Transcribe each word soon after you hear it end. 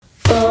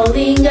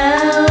falling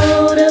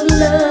out of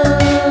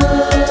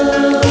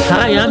love.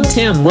 Hi, I'm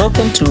Tim.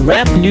 Welcome to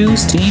Rap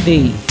News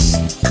TV.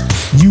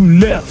 You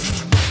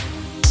left.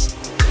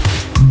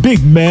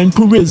 Big Man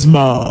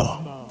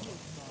Kerisma.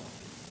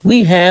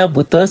 We have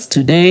with us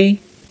today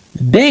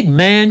Big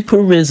Man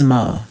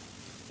Kerisma.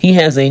 He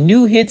has a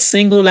new hit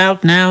single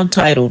out now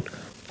titled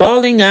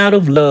Falling Out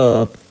of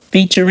Love,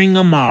 featuring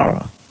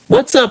Amarah.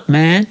 What's up,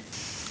 man?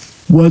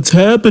 What's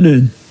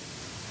happening?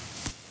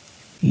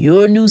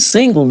 Your new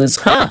single is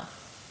hot.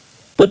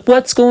 But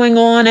what's going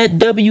on at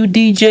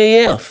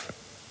WDJF?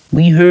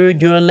 We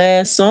heard your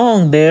last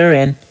song there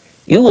and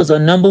it was a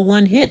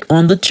 #1 hit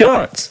on the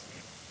charts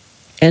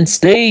and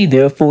stayed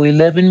there for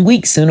 11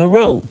 weeks in a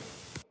row.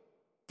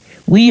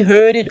 We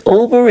heard it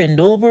over and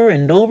over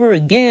and over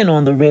again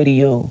on the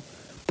radio,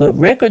 but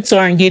records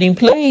aren't getting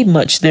played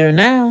much there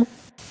now.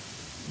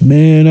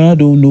 Man, I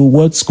don't know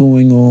what's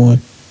going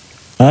on.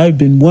 I've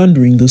been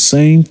wondering the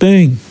same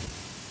thing.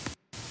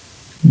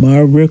 My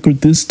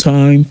record this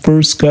time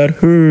first got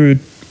heard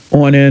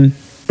on an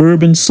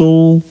Urban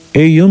Soul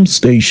AM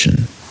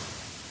station.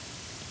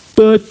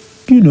 But,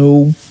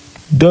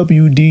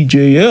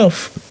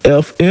 WDJF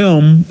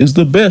FM is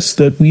the best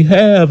that we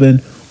have, and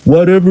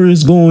whatever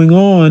is going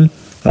on,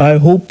 I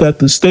hope that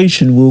the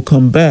station will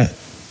come back.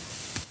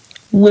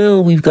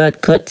 Well, we've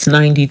got CUTZ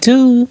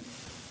 92.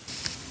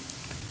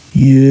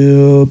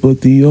 Yeah,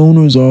 but the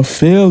owners are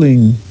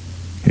failing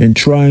and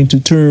trying to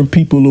turn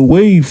people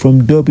away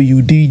from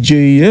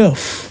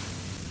WDJF.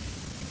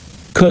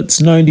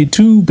 CUTZ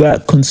 92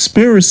 got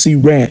conspiracy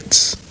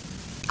rants.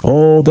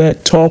 All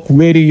that talk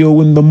radio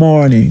in the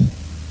morning.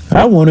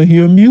 I want to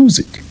hear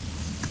music.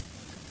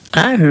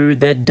 I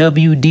heard that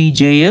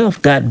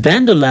WDJF got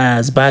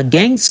vandalized by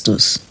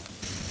gangsters.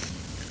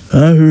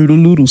 I heard a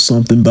little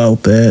something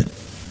about that.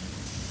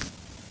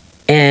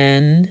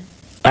 And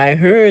I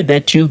heard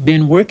that you've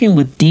been working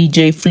with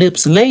DJ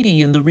Flip's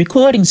lady in the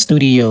recording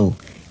studio.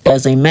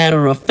 As a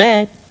matter of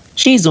fact,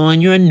 she's on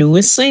your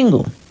newest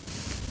single.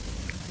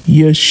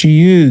 Yes,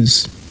 she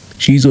is.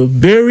 She's a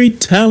very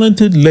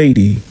talented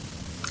lady.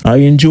 I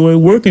enjoy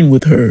working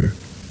with her.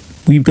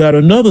 We've got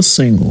another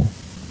single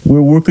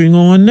we're working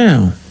on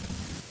now.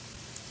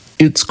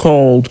 It's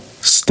called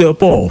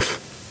Step Off.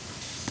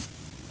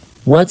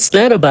 What's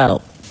that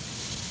about?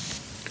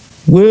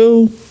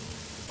 Well,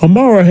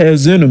 Amarah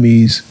has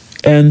enemies,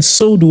 and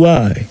so do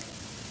I.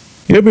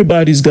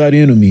 Everybody's got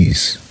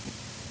enemies.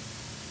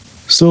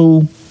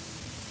 So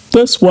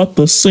that's what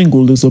the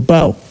single is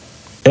about,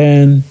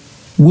 and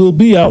will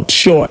be out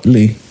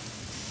shortly.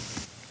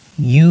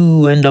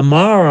 You and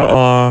Amarah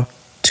are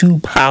two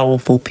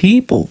powerful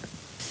people.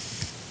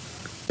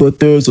 But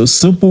there's a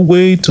simple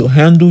way to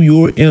handle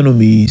your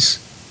enemies.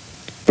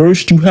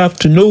 First, you have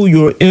to know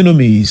your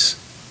enemies.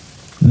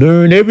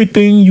 Learn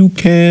everything you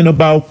can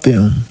about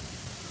them.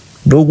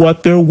 Know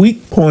what their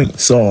weak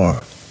points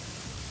are.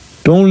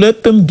 Don't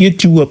let them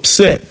get you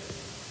upset.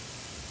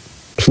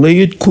 Play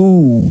it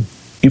cool.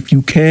 If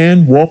you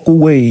can, walk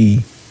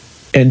away.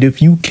 And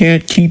if you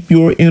can't keep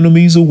your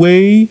enemies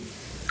away,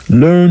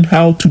 learn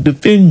how to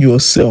defend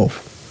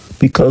yourself.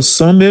 Because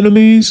some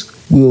enemies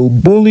will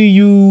bully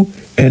you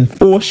and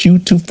force you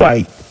to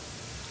fight.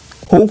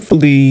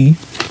 Hopefully,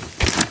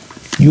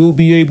 you'll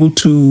be able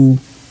to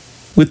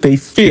with a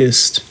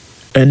fist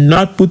and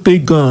not with a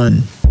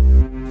gun.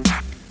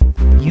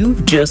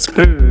 You've just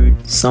heard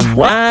some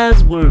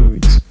wise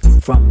words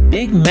from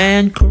Big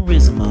Man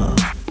Kerisma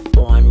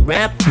on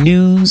Rap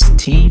News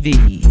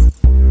TV.